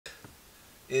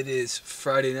It is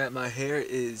Friday night. My hair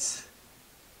is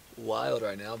wild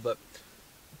right now, but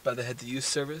about to head to youth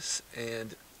service,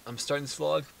 and I'm starting this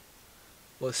vlog.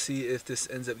 We'll see if this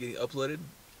ends up getting uploaded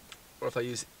or if I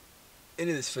use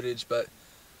any of this footage, but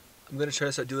I'm going to try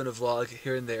to start doing a vlog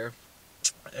here and there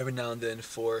every now and then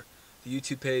for the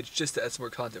YouTube page, just to add some more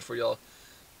content for y'all,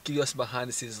 give y'all some behind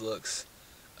the scenes looks.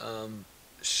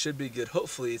 Should be good.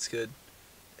 Hopefully it's good,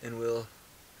 and we'll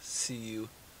see you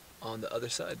on the other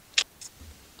side.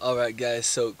 Alright guys,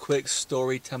 so quick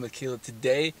story time with Caleb.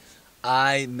 Today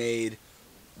I made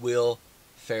Will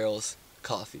Ferrell's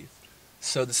coffee.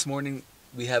 So this morning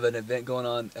we have an event going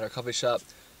on at our coffee shop.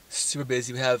 Super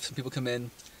busy. We have some people come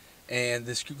in, and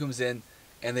this group comes in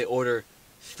and they order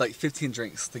like 15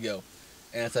 drinks to go.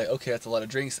 And it's like, okay, that's a lot of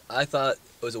drinks. I thought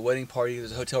it was a wedding party.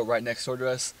 There's a hotel right next door to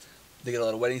us. They get a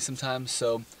lot of weddings sometimes,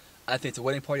 so I think it's a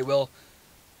wedding party. Well,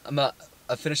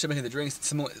 I finished up making the drinks, and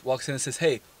someone walks in and says,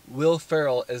 "Hey, Will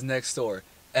Ferrell is next door."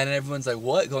 And everyone's like,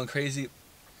 "What?" Going crazy.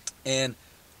 And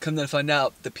come to find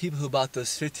out, the people who bought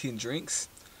those 15 drinks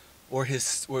were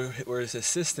his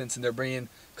assistants, and they're bringing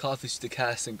coffees to the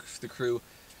cast and the crew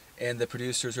and the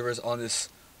producers, whoever's on this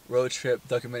road trip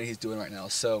documentary he's doing right now.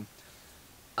 So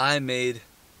I made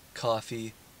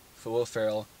coffee for Will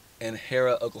Ferrell in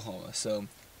Hera, Oklahoma. So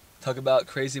talk about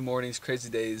crazy mornings, crazy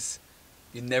days.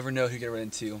 You never know who you're going to run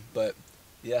into. But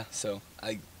yeah, so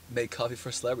I made coffee for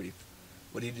a celebrity.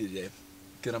 What do you do today?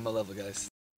 Good on my level, guys.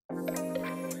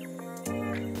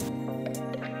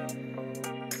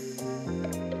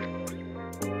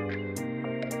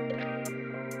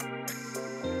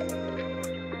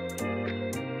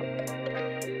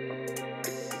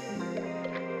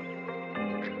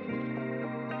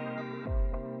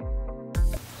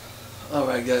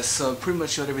 Alright guys, so pretty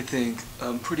much got everything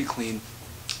pretty clean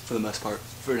for the most part,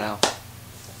 for now.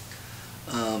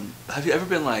 Have you ever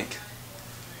been like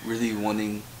really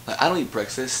wanting, like I don't eat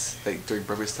breakfast like during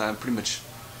breakfast time, pretty much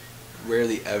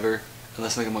rarely ever,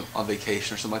 unless like I'm on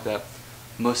vacation or something like that.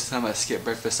 Most of the time I skip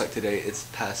breakfast. Like today, it's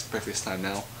past breakfast time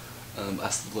now. I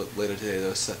slept later today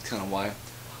though, so that's kind of why.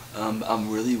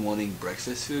 I'm really wanting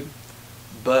breakfast food,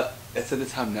 but at the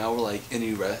time now where like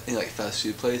any like fast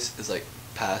food place is like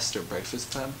past their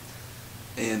breakfast time,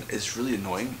 and it's really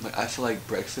annoying. Like I feel like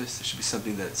breakfast should be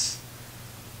something that's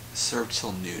served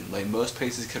till noon. Like most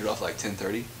places cut it off like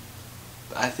 10:30,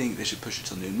 but I think they should push it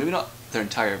till noon. Maybe not their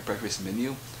entire breakfast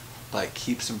menu, but like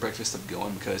keep some breakfast stuff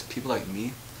going, because people like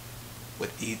me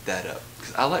would eat that up.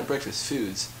 Because I like breakfast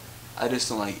foods, I just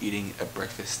don't like eating at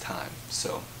breakfast time.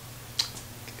 So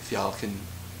if y'all can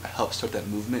help start that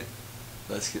movement,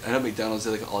 let's get. I know McDonald's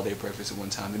did like an all-day breakfast at one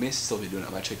time. They may still be doing it.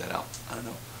 I might check that out. I don't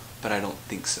know, but I don't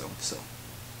think so. So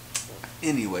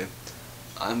anyway,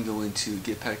 I'm going to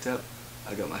get packed up.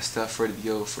 I got my stuff ready to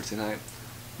go for tonight.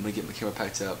 I'm gonna get my camera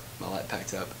packed up, my light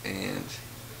packed up, and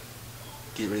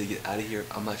get ready to get out of here.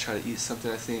 I'm gonna try to eat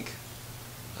something, I think,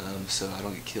 so I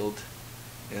don't get killed.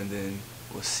 And then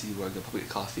we'll see where I go. Probably get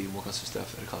coffee, work on some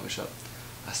stuff at a coffee shop.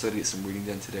 I still gotta get some reading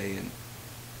done today and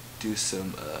do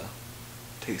some,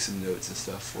 take some notes and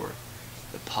stuff for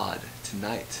the pod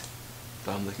tonight.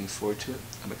 But I'm looking forward to it.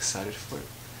 I'm excited for it.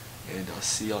 And I'll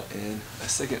see y'all in a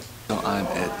second. So I'm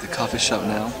at the coffee shop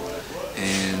now,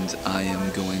 and I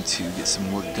am going to get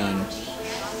some work done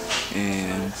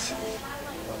and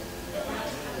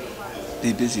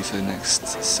be busy for the next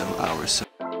several hours. So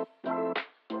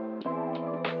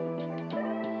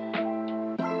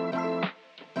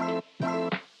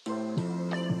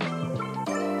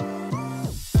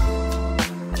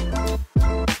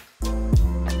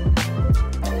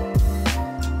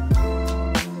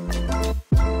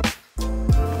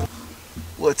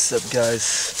what's up,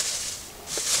 guys?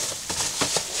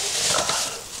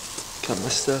 Got my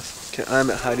stuff. Okay, I'm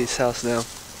at Heidi's house now,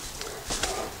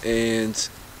 and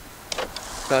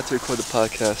about to record the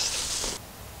podcast.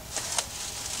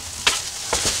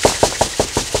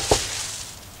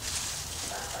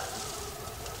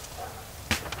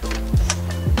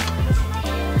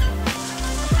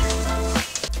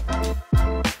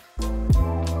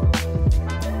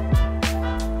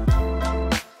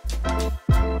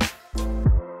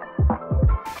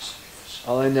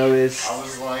 All I know is I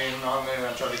was laying on there and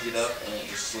I tried to get up and it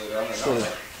just slid on and I was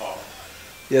like, oh.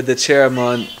 Yeah, the chair I'm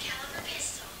on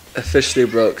officially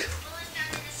broke.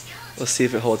 We'll see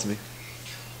if it holds me.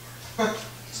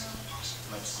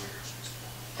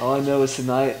 All I know is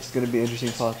tonight it's going to be an interesting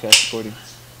podcast recording.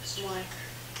 Why?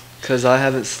 Because I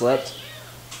haven't slept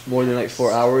more than like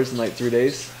 4 hours in like 3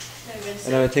 days.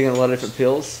 And I've been taking a lot of different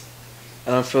pills.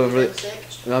 And I'm feeling really,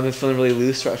 and I've been feeling really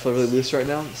loose. I feel really loose right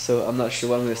now, so I'm not sure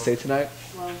what I'm going to say tonight.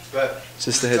 Well, But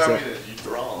just a heads up. tell me that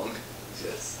you're wrong.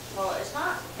 well, it's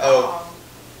not Oh. wrong.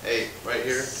 Hey, right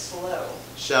here. Slow.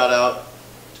 Shout out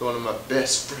to one of my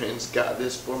best friends. Got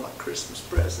this for my Christmas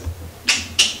present.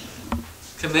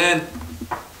 Come in.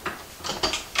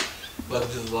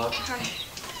 Welcome to the vlog. Hi.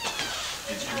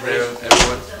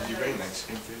 Everyone. Did you bring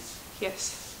Mexican food?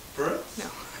 Yes. For real?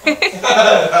 No.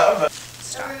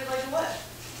 Stop. Like what?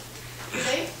 You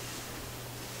late?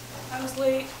 I was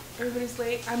late. Everybody's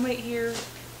late. I'm late here.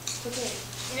 It's okay.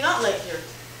 You're not late here.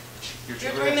 You're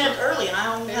 3 minutes early and I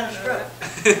almost had a stroke.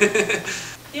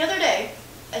 The other day,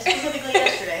 specifically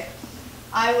yesterday,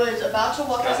 I was about to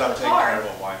walk out to the car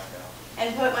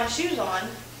and put my shoes on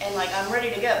and like I'm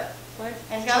ready to go. What?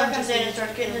 And Skylar comes in and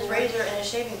starts getting his razor and his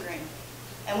shaving cream.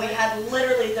 And we had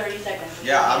literally 30 seconds.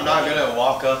 Yeah, I'm not gonna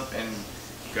walk up and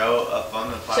go up on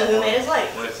the platform. So who made us late?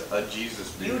 With a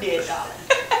Jesus beard. You did, darling.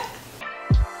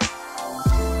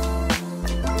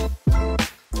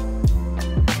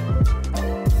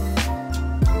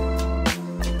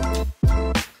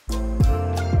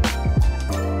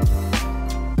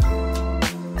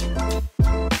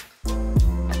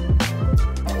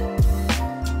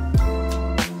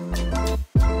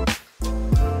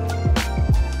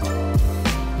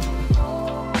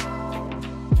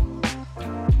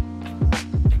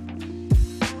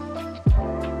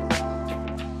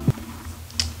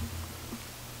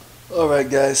 Alright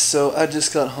guys, so I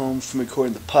just got home from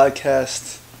recording the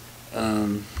podcast.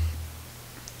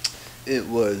 It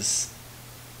was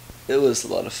a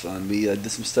lot of fun. We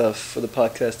did some stuff for the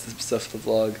podcast, did some stuff for the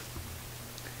vlog,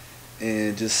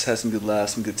 and just had some good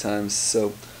laughs, some good times.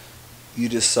 So you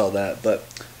just saw that. But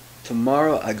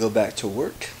tomorrow I go back to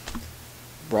work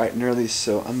bright and early,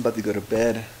 so I'm about to go to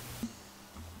bed.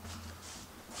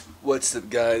 What's up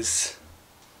guys?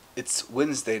 It's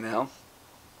Wednesday now.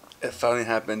 It finally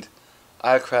happened.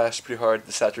 I crashed pretty hard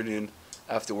this afternoon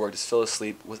after work, just fell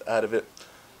asleep, was out of it.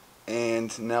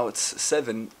 And now it's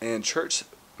 7 and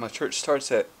my church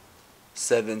starts at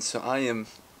 7, so I am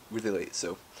really late.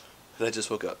 So I just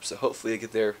woke up. So hopefully I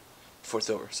get there before it's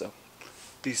over. So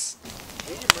peace.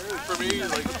 For me,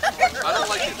 like, I don't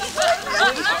like it.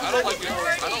 I don't like it.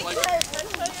 I don't like it.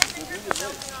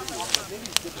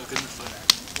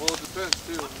 Well, it depends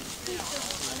too.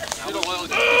 You don't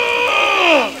like it.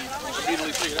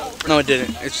 No, it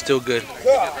didn't. It's still good.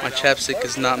 My chapstick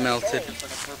is not melted.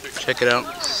 Check it out.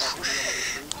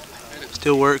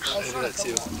 Still works. Look at that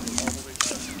too.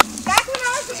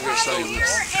 That's a great selling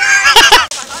lips.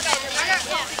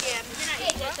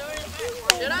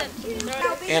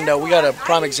 And we got a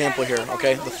prime example here.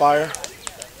 Okay, the fire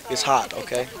is hot.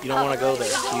 Okay, you don't want to go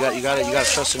there. You got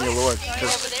to trust in your Lord,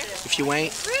 because if you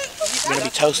ain't, you're gonna be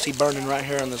toasty, burning right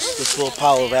here on this little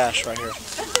pile of ash right here.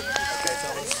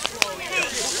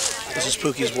 This is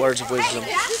Pookie's words of wisdom.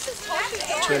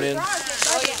 Tune in.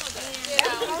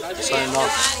 Signing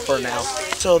off for now.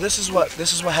 So this is what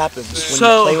happens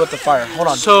when you play with the fire. Hold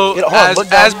on. So look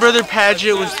down. as Brother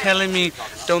Padgett was telling me,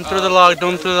 don't throw the log,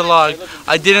 don't throw the log.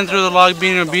 I didn't throw the log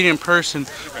being an obedient person,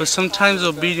 but sometimes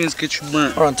obedience gets you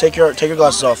burnt. Hold on. Take your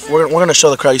glasses off. We're gonna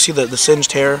show the crowd. You see the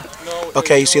singed hair?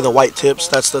 Okay. You see the white tips?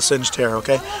 That's the singed hair.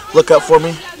 Okay. Look up for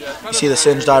me. You see the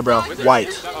singed eyebrow?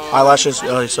 White. Eyelashes?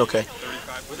 Oh, it's okay.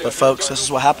 But folks, this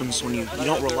is what happens when you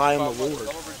don't rely on the Lord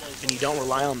and you don't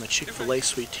rely on the Chick-fil-A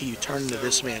sweet tea. You turn into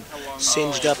this man,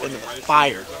 singed up into the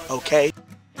fire, okay?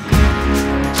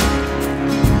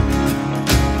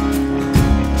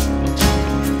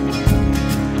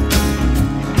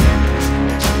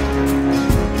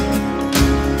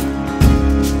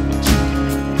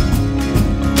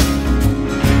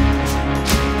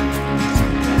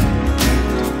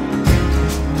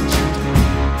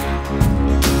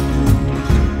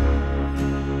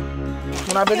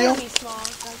 My video? Here,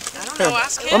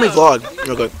 let me vlog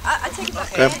real quick. I take it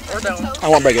back. Okay? I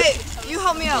won't break it. Hey, you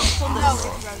help me out. Hold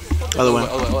this. Other way.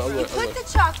 Put the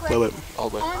chocolate.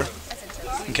 Wait.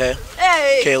 Okay.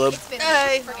 Hey. Caleb.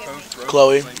 Hey.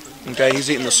 Chloe. Okay, he's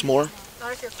eating the s'more.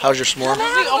 How's your s'more?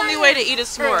 That's the only way to eat a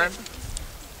s'more.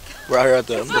 We're out here at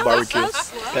the barbecue.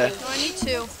 Okay. I need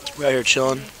two. We're out here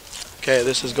chilling. Okay,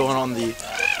 this is going on the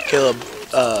Caleb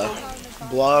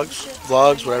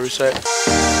vlogs, whatever you say.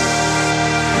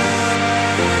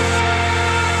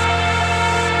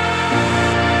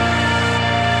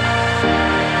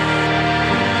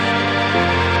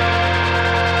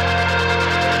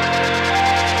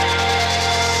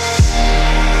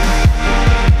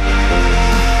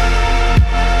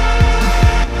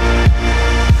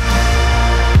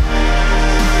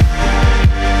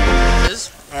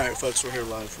 Folks, we're here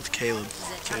live with Caleb.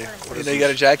 Okay. You know, you got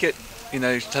a jacket. You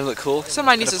know, you're trying to look cool.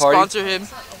 Somebody needs to party. sponsor him.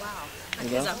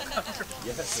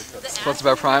 Sponsored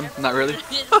by Prime? Not really.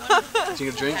 Did you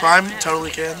get a drink? Prime,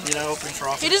 totally can. You know, open for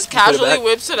office. He just casually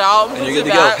whips it out and And puts you're it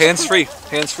good to go. back. Hands free.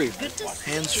 Hands free.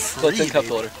 Hands free. Built-in cup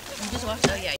baby. holder.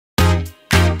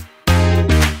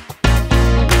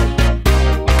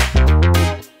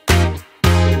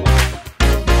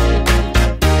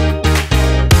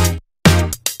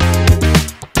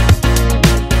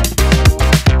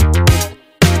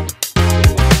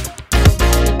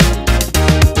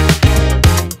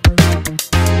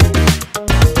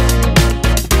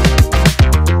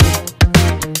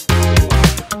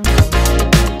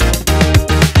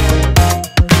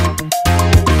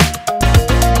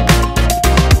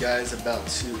 About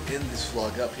to end this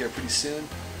vlog up here pretty soon,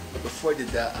 but before I did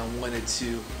that, I wanted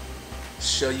to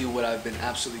show you what I've been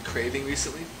absolutely craving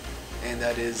recently, and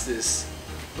that is this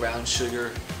brown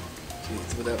sugar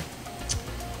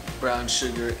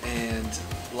and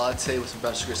latte with some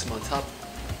brown sugar some on top.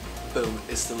 Boom,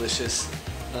 it's delicious.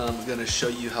 I'm gonna show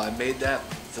you how I made that.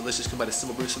 It's delicious. Come by to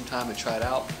Simple Brew sometime and try it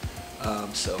out.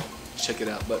 So check it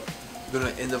out. But I'm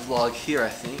gonna end the vlog here, I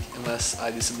think, unless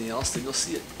I do something else, then you'll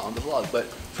see it on the vlog. But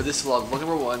for this vlog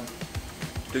number 1,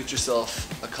 do get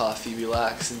yourself a coffee,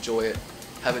 relax, enjoy it,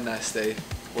 have a nice day.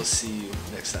 We'll see you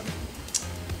next time.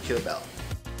 Caleb out.